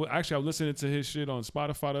I was listening to his shit on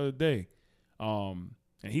Spotify the other day, and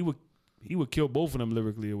he would kill both of them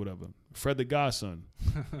lyrically or whatever. Fred the Godson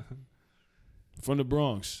from the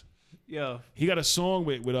Bronx. Yeah, he got a song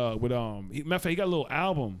with matter of fact, he got a little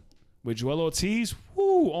album with Joel Ortiz.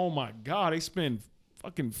 Woo! Oh my God, they spend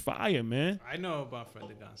fucking fire, man. I know about Fred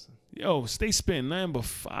the Godson. Yo, stay spitting nothing but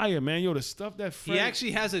fire, man. Yo, the stuff that Fred... He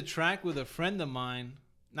actually has a track with a friend of mine,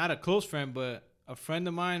 not a close friend, but a friend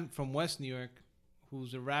of mine from West New York,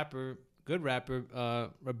 who's a rapper, good rapper,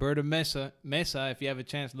 Roberto Mesa. If you have a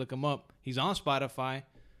chance, look him up. He's on Spotify.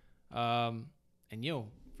 And yo,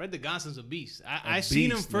 Fred the Godson's a beast. I seen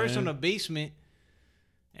him first on the Basement,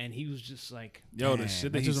 and he was just like, yo, the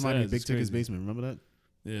shit that just reminded me of Big Ticket's Basement. Remember that?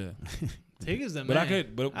 Yeah. Tig is the But man. I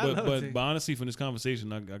could, but I love but, Tig. but honestly, from this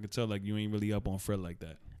conversation, I could tell like you ain't really up on Fred like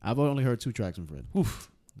that. I've only heard 2 tracks from Fred. Oof.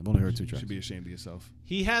 I've only heard 2 You tracks. should be ashamed of yourself.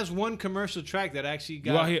 He has one commercial track that actually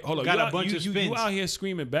You out here, got a bunch of spins. You out here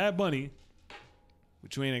screaming Bad Bunny,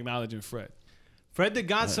 but you ain't acknowledging Fred. Fred the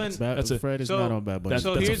Godson. That's a- Fred is so- not on Bad Bunny.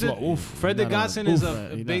 so that's here's a it. flaw. Oof. Fred the Not on- Godson is Oof.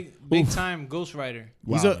 a He big not- time ghostwriter.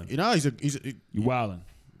 He's Wildin'. a You wildin'.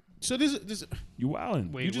 so this You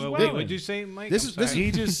wildin'. Wait, you just what wildin'. would you say, Mike? This I'm is- this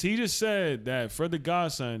sorry. He just said that Fred the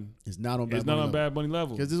Godson is not on Bad is Bunny. not on Bad Bunny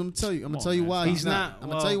level. Because I'm gonna Come tell you on, why man. he's not. I'm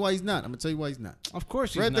gonna tell you why he's not. I'm gonna tell you why he's not. Of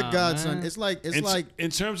course, Fred he's the not, Godson. man. It's like in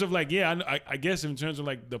terms of like, yeah, I guess in terms of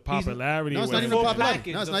like the popularity. no, or it's not even full popular.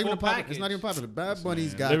 package, No, it's the not even full popular. package. It's not even popular. Bad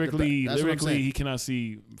Bunny's got lyrically, that's what I'm lyrically, saying. he cannot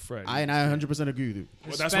see Fred. I 100% agree with you.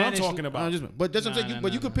 Well, that's what I'm Spanish- talking about. But that's what I'm saying. No, But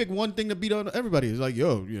no, you no. could pick one thing to beat on everybody. It's like,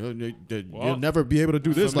 yo, Well, you'll never be able to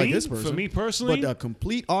do this for like me- this person. For me personally, but a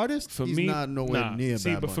complete artist, for he's me, not nowhere near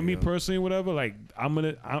See, Bad but Bunny. for me yo. personally, whatever, like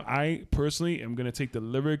I personally am gonna take the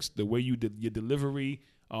lyrics, the way you did your delivery,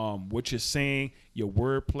 what you're saying, your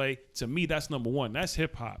wordplay. To me, that's number one. That's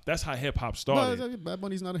hip hop. That's how hip hop started. No, Bad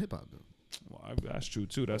Bunny's not a hip hop though. Well, that's true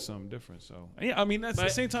too. That's something different. So yeah, I mean, that's at the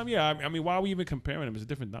But- same time. Yeah, I mean, why are we even comparing them? It's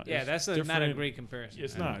different. Yeah, it's that's not a different. great comparison.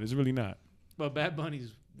 It's not. It's really not. But Bad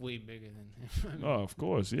Bunny's way bigger than him. Oh, of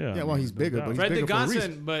course, yeah. Yeah, well, he's bigger, doubt. but he's Fred the bigger for a reason.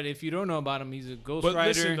 Godson, but if you don't know about him, he's a listen,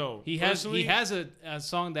 ghostwriter. though, He personally- has a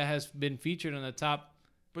song that has been featured on the top.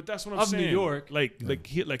 But that's what I'm of New saying. York.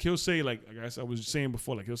 He'll say like I guess I was saying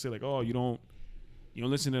before, like he'll say like, oh, you don't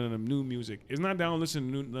listen to the new music. It's not that I don't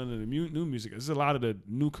listen to none of the new music. It's a lot of the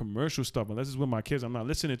new commercial stuff. Unless it's with my kids, I'm not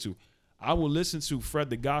listening to. I will listen to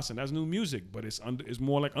Fred the Godson. That's new music, but it's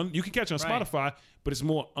more like you can catch it on Right. Spotify, but it's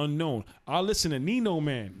more unknown. I'll listen to Nino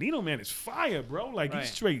Man. Nino Man is fire, bro. Like Right.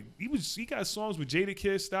 he's straight. He got songs with Jada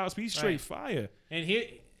Kid Styles, but he's straight Right. fire. And here,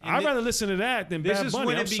 I'd rather listen to that than this Bad is Bunny.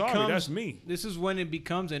 when I'm it sorry, becomes. that's me. This is when it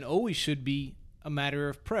becomes and always should be a matter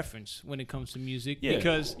of preference when it comes to music. Yeah,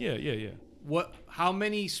 Because yeah. how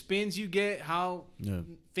many spins you get, how Yeah.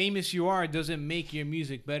 famous you are, doesn't make your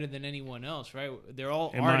music better than anyone else, right? They're all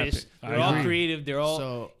In my artists. opi- I They're all agree. creative. They're all,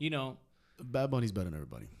 So- Bad Bunny's better than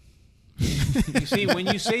everybody. You see, when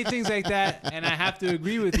you say things like that, and I have to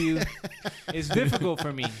agree with you, it's difficult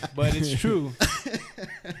for me, but it's true.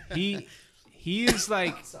 He is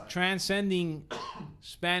like transcending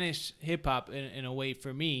Spanish hip hop in a way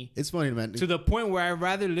for me, It's funny, man. to the point where I'd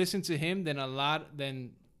rather listen to him than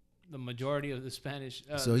the majority of the Spanish.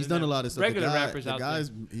 So he's done a lot of stuff. Regular the guy, rappers the out guys,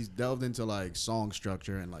 there. he's delved into like song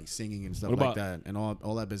structure and like singing and stuff What like about- that and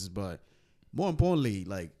all that business. But more importantly,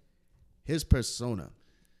 like his persona,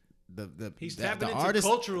 He's the tapping into artist,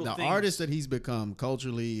 cultural the things. artist that he's become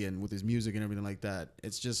culturally and with his music and everything like that.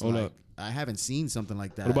 It's just Hold like up. I haven't seen something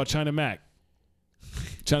like that. What about China Mac?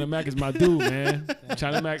 China Mac is my dude, man.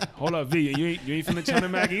 China Mac. Hold up, V. You ain't feeling China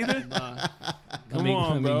Mac either? Come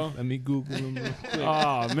on, bro. Let me Google him real quick.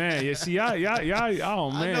 Oh man, yeah. See, y'all.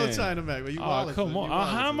 Oh man. I know China Mac, but you Oh, wildin', come son. on. You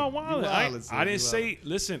wildin', How am I son. You wildin'? wildin', son. I didn't You say.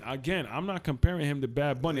 Listen, again, I'm not comparing him to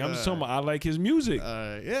Bad Bunny. I'm just talking about I like his music.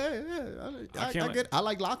 Yeah. I can't get. I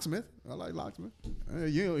like Locksmith. You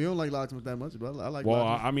don't like Locksmith that much, but I like. Well,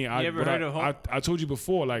 Locksmith. I mean, You ever heard of I told you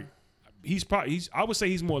before, like he's I would say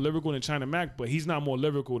he's more lyrical than China Mac, but he's not more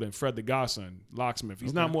lyrical than Fred the Godson, Locksmith.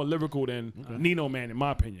 He's not more lyrical than Nino Man, in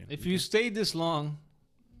my opinion. If you stayed this long,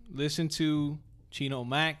 listen to Chino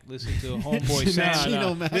Mac. Listen to Homeboy Sam.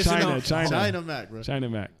 Chino Mac. Listen to- China Mac, bro. China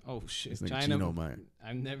Mac. Oh shit, This nigga China. Chino Mac.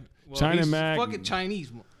 I've never. Well, China he's Mac- fucking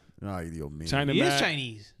Chinese. Nah, yo, man. China He Mac. is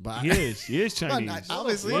Chinese. But He is Chinese.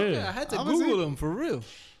 Obviously. Yeah. I had to Obviously. Google him for real.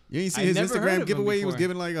 You ain't see I his never heard Instagram of him giveaway? He was before.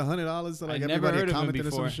 giving like $100 to like I never everybody heard of him commenting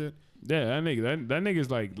or some before. shit. Yeah, that nigga's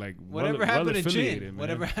like Whatever happened to affiliated, Jin? man.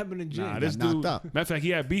 Whatever happened to Jin? Nah, this knocked dude. out. Matter of fact, he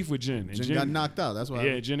had beef with Jin. And Jin got knocked out. That's why.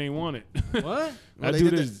 Yeah, Jin ain't want it. What? Well, that they dude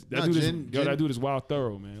did is that. Nah, Jin- that dude is wild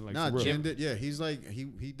thorough, man. Like Nah, for real. Jin did. Yeah, he's like he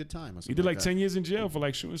did time. Or something He did like that. 10 years in jail for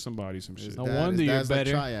like shooting somebody, some shit. No wonder you're his dad's like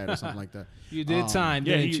better. triad or something like that. You did time,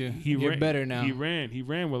 Yeah, didn't you? You're ran, better now. He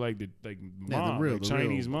ran with like the mom, real- like the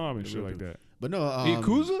Chinese real- mom and the shit real like dude. that. But no,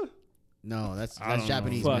 Yakuza? no, that's I don't know.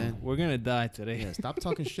 Japanese, Fuck, man. we're gonna die today. Yeah, stop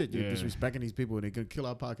talking shit. You're Yeah. disrespecting these people and they could kill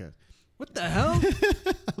our podcast. What the hell?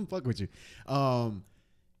 I'm fucking with you.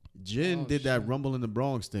 Jin Oh, did that shit. Rumble in the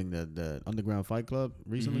Bronx thing, that Underground Fight Club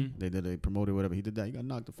recently. Mhm. They promoted whatever. He did that. He got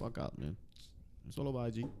knocked the fuck out, man. It's all over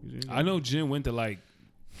IG. You see? I know Jin went to like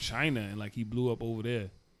China and like he blew up over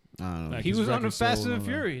there. I don't know. Like, He his was on the record sold Fast and all that.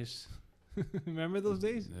 Furious. Remember those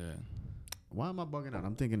days? Yeah. Why am I bugging out?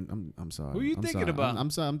 I'm thinking. I'm sorry. Who are you I'm thinking sorry. about? I'm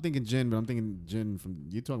sorry. I'm thinking Jin, but I'm thinking Jin from.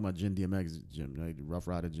 You're talking about Jin DMX, Jin, right? Rough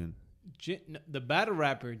Rider Jin. The battle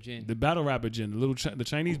rapper Jin. The battle rapper Jin, the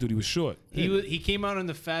Chinese dude, he was short. He came out in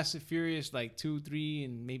the Fast and Furious like 2, 3,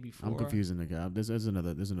 and maybe 4. I'm confusing the guy. There's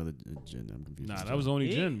another Jin. I'm confused. Nah, that was only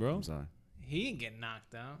Jin, bro. I'm sorry. He didn't get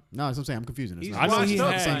knocked out. No, that's what I'm saying. I'm confusing. It's I know not- he it's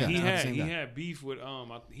not the same had guy. he had beef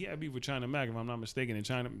with China Mac, if I'm not mistaken. In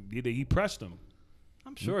China, he pressed him.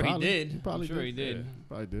 I'm sure he did. I'm sure he did. Yeah,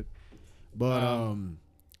 probably did. But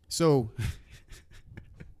so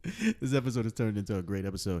this episode has turned into a great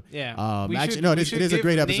episode. Yeah. It is a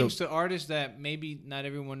great episode. Names to artists that maybe not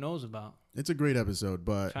everyone knows about. It's a great episode,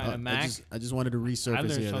 but I just wanted to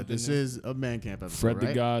resurface here that this is a ManCamp episode, Fred the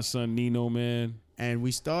right? Godson, Nino Man. And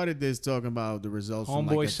we started this talking about the results from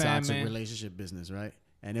like the toxic relationship business, right?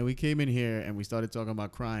 And then we came in here and we started talking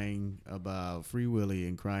about crying about Free Willy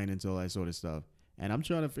and crying into all that sort of stuff. And I'm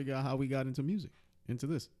trying to figure out how we got into music, into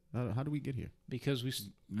this. How do we get here? Because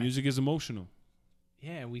music is emotional.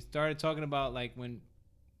 Yeah, we started talking about like when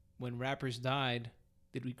rappers died,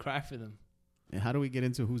 did we cry for them? And how do we get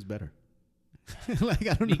into who's better? Like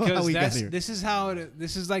I don't know how we got here. This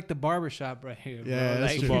is like the barbershop right here, bro. Yeah,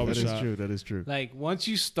 that's like, true. That is true. Like once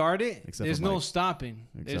you start it, there's no stopping.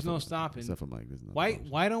 Except for Mike, there's no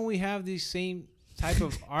Why don't we have these same type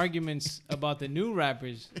of arguments about the new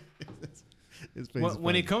rappers?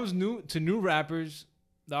 When it comes to new rappers,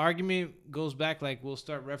 the argument goes back like we'll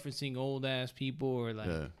start referencing old ass people or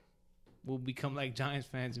like we'll become like Giants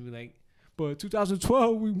fans and be like, but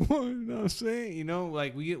 2012 we won. You know what I'm saying? You know,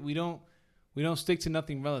 like we don't stick to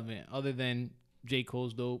nothing relevant other than J.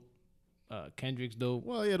 Cole's dope, Kendrick's dope.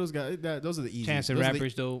 Well, yeah, those guys. Those are the easy. Chance the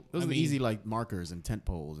Rapper's dope. Those are the easy like markers and tent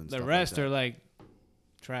poles and the stuff rest like that. are like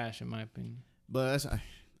trash in my opinion. But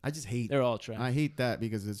I just hate. They're all trash. I hate that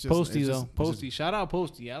because it's just Posty it's though. just, Posty. Shout out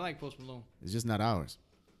Posty. I like Post Malone. It's just not ours.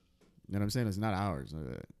 You know what I'm saying? It's not ours.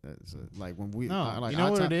 It's like when we. No, like you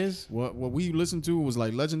know what it is? What we listened to was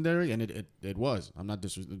like legendary, and it was. I'm not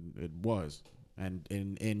it was. And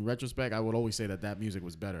in retrospect, I would always say that music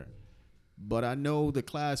was better. But I know the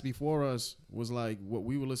class before us was like what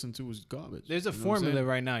we were listening to was garbage. There's a formula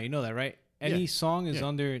right now. You know that, right? Any song is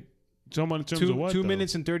under in terms of what, 2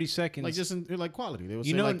 minutes and 30 seconds. Like just in like quality. They were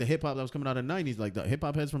saying like the hip hop that was coming out in the 90s, like the hip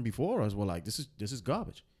hop heads from before us were like, this is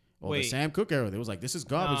garbage. Or the Sam Cooke era, they was like, this is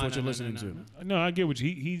garbage what you're listening to. No, I get what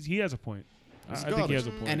he has a point. I think he has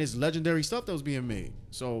a point. And it's legendary stuff that was being made.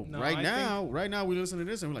 So right now we listen to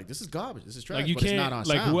this and we're like, this is garbage. This is trash. Like you but can't, it's not on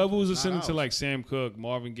like sound. whoever was listening to like Sam Cooke,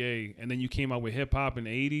 Marvin Gaye, and then you came out with hip hop in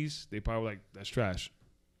the 80s, they probably like, that's trash.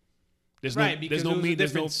 Because it was a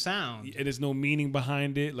different sound. There's no meaning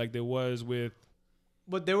behind it like there was with.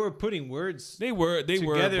 But they were putting words. They were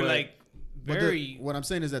together like very. What I'm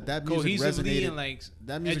saying is that music resonated. And like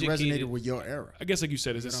that music resonated with your era. I guess like you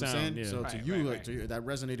said, it's a sound. Yeah. So to you, that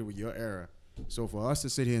resonated with your era. So for us to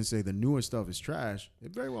sit here and say the newer stuff is trash,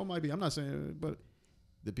 it very well might be. I'm not saying, but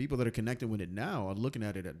the people that are connected with it now are looking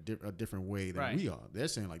at it a different way than we are. They're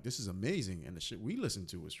saying like, this is amazing, and the shit we listen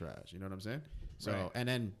to is trash. You know what I'm saying? So and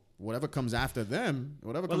then whatever comes after them,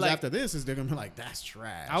 after this is they're gonna be like, that's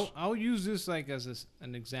trash. I'll use this like as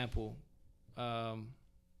an example.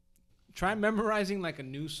 Try memorizing like a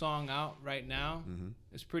new song out right now. Mm-hmm.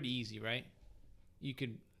 It's pretty easy, right? You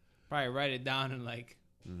could probably write it down in like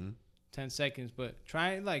 10 seconds, but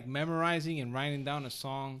try like memorizing and writing down a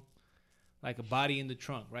song like A Body in the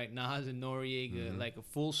Trunk, right? Nas and Noriega, like a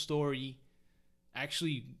full story,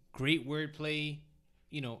 actually great wordplay,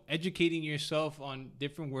 educating yourself on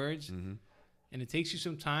different words. And it takes you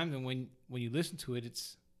some time, and when you listen to it,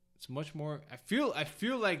 it's much more. I feel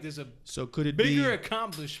like there's a bigger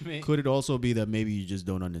accomplishment. Could it also be that maybe you just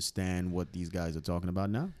don't understand what these guys are talking about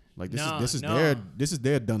now? Like this is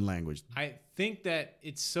their done language. I think that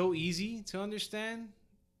it's so easy to understand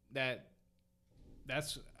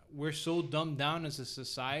we're so dumbed down as a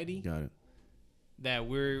society. Got it. That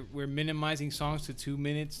we're minimizing songs to 2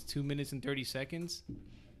 minutes and 30 seconds,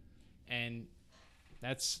 and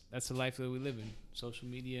that's the life that we live in. Social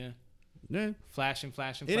media, flashing.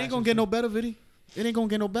 It ain't gonna get no better, Viddy. It ain't gonna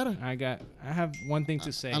get no better. I have one thing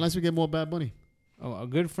to say. Unless we get more Bad Bunny. Oh, a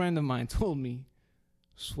good friend of mine told me,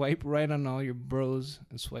 swipe right on all your bros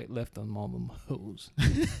and swipe left on all them hoes.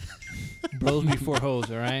 Bros before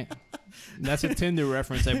hoes, all right? That's a Tinder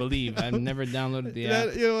reference, I believe. I've never downloaded the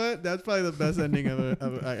app. You know what? That's probably the best ending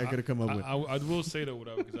I could have come up with. I will say that,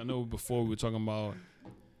 whatever, because I know before we were talking about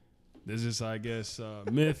there's this, I guess,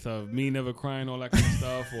 myth of me never crying, all that kind of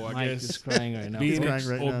stuff, or I Mike guess is crying right now.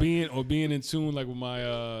 Being in tune like with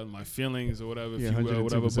my feelings or whatever, if Yeah, you will, or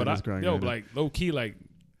whatever. But right low key, like,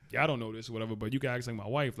 I don't know this or whatever, but you can ask like my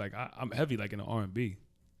wife, like I'm heavy like in the R&B.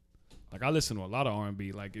 Like I listen to a lot of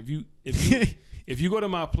R&B. Like if you if you go to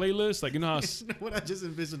my playlist, like you know how What I just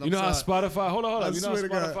envisioned. you know how Spotify. Hold on. You know how swear to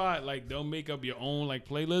God. Spotify like they'll make up your own like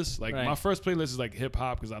playlist. Like Right. my first playlist is like hip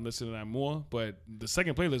hop because I listen to that more. But the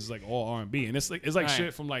second playlist is like all R&B, and it's like Right.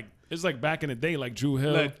 shit from like it's like back in the day, like Drew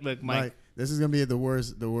Hill. Look, Mike. Mike, this is gonna be the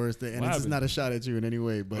worst thing, and What this is happened? not a shot at you in any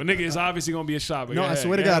way. But But nigga, it's obviously gonna be a shot. But no, go I ahead.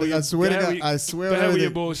 swear to Go ahead God, with your- I swear to go ahead God, with- I swear go on ahead with your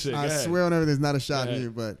everything. bullshit. Go I ahead. swear on everything. It's not a shot Go at ahead.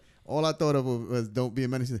 you, but all I thought of was "Don't Be a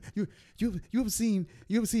Menace." You ever seen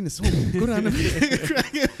the song? Go down the.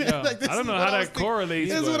 Yo, Like, this I don't is know what how I that was thinking.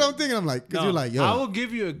 correlates. That's but- what I'm thinking. I'm like, because No, you're like, yo, I will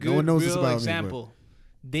give you a good one knows this real about me, but- example.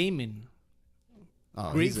 Damon,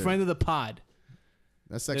 oh, great he's a- friend of the pod,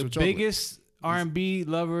 That's the sexual chocolate. biggest R&B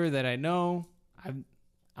lover that I know.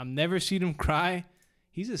 I've never seen him cry.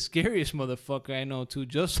 He's the scariest motherfucker I know too.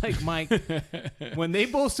 Just like Mike. When they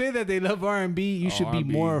both say that they love R&B, you should be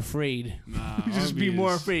R&B. more afraid. Nah, You just R&B be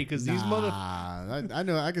more is- afraid because these mother. I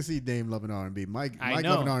know. I can see Dame loving R&B. Mike I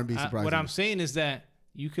know. loving R&B surprising. What I'm saying is that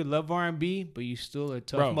you could love R&B, but you still are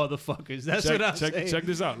tough Bro, motherfuckers. That's check, what I'm check, saying. check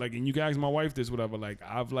this out. Like, and you can ask my wife this, whatever. Like,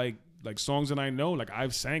 I've like songs that I know. Like,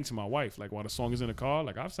 I've sang to my wife. Like, while the song is in the car,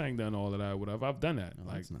 like I've sang done all of that, whatever. I've done that. Oh,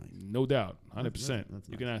 like, that's nice. no doubt, 100%. That's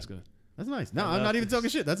You nice. can ask her. That's nice. No, I I'm love not even this. talking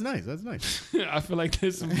shit. That's nice. That's nice. I feel like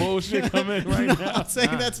there's some bullshit coming right No, now. I'm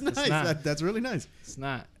saying Nah, that's it's nice. not. That's really nice. It's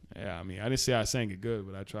not. Yeah, I mean, I didn't say I sang it good,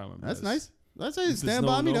 but I tried my best. That's nice. That's it. There's Stand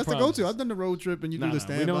no- by me. no That's the problems. go-to. I've done the road trip, and you Nah, do the nah,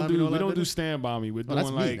 stand we by don't me. do and all we that don't do business. stand by me. We're Oh, doing that's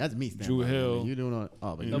me. like That's me. Stand Drew by me. Hill. You doing all?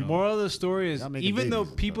 Oh, but The you The know. moral of the story is, Y'all making even though babies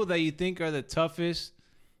and people stuff. that you think are the toughest,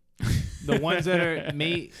 the ones that are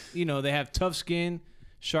made, they have tough skin,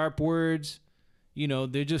 sharp words,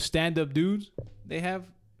 they're just stand-up dudes. They have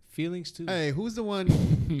feelings too. Hey, who's the one?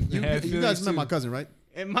 You have guys feelings met my too. cousin, right?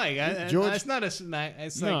 And Mike, George? it's not a smack.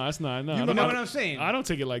 It's No, like, that's not. No, You I know don't- what I'm saying? I don't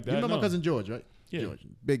take it like that. You know no. my cousin George, right? Yeah. George,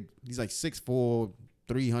 big. He's like 6'4",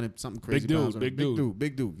 300 something crazy dude, pounds. big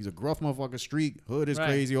Big dude. He's a gruff motherfucker. Street hood is Right.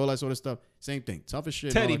 crazy. All that sort of stuff. Same thing. Tough as shit.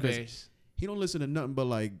 and all teddy that crazy. bears. He don't listen to nothing but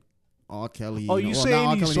like R. Kelly. Oh, you well, saying not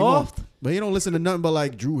R. he's Kelly anymore, soft? But he don't listen to nothing but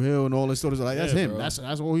like Drew Hill and all this sort of stuff. Like that's Yeah, him. bro. That's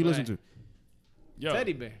all he listens Right. to. Yo,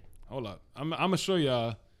 Teddy bear. hold up. I'm gonna show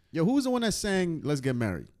y'all. Yo, who's the one that sang "Let's Get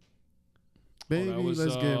Married"? Baby, that was,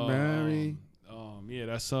 let's get married. Yeah,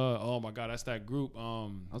 that's oh my god, that's that group. I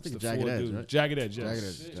was it's thinking the Jagged four Edge, dudes. right? Jagged Edge, yes. Jagged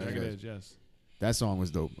Edge, Jagged Jagged Edge, yes. That song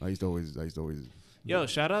was dope. I used to always. Yo,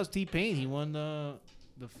 shout out to T-Pain. He won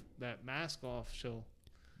that Mask Off show.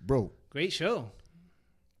 Bro, Great show.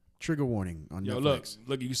 trigger warning on Yo, Netflix.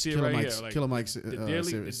 look, you can see it Killer right Mike's here. Like, Killer Mike's daily-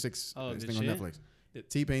 series 6 Oh, the thing on shit? Netflix. The-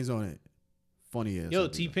 T-Pain's on it. Funny as. Yo,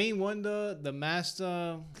 something. T-Pain won the Masked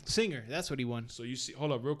Singer. That's what he won. so you see,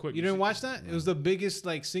 hold up, real quick. You didn't see- watch that? It was the biggest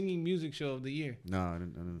singing music show of the year. No, I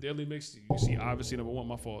didn't. Daily Mix. You see, obviously number one.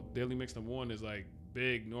 My fault. Daily Mix number one is like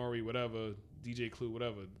Big, Nori, whatever, DJ Clue,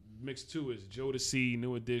 whatever. Mix two is Jodeci,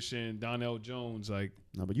 New Edition, Donnell Jones. Like,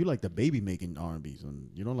 No, but you like the baby making R&B's, and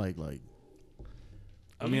you don't like.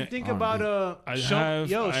 I mean, you think R&B. about I Shump, have-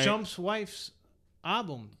 yo, I- Shump's wife's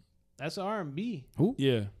album. That's R&B.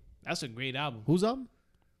 yeah. That's a great album. Whose album?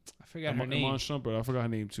 I forgot her name. Iman Shumpert. I forgot her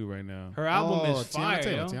name too right now. Her album is Tiana fire,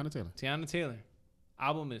 Taylor. yo. Tiana Taylor. Tiana Taylor.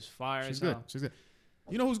 Album is fire She's as good. hell. She's good.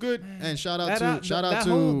 You know who's good? And shout out That to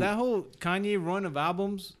that whole Kanye run of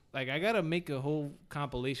albums. Like I gotta make a whole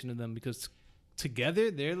compilation of them because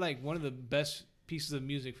together they're like one of the best pieces of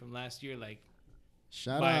music from last year. Like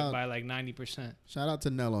shout by out like 90%. shout out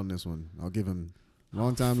to Nell on this one. I'll give him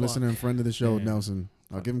long time fuck. listener and friend of the show, Damn. Nelson.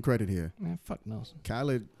 I'll give him credit here. Man, fuck Nelson.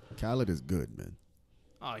 Khaled is good, man.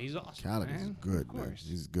 Oh, he's awesome. Khaled man. is good, Of man. course.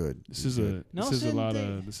 He's good. This He's is good. a lot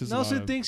of. This is a lot Nelson of. thinks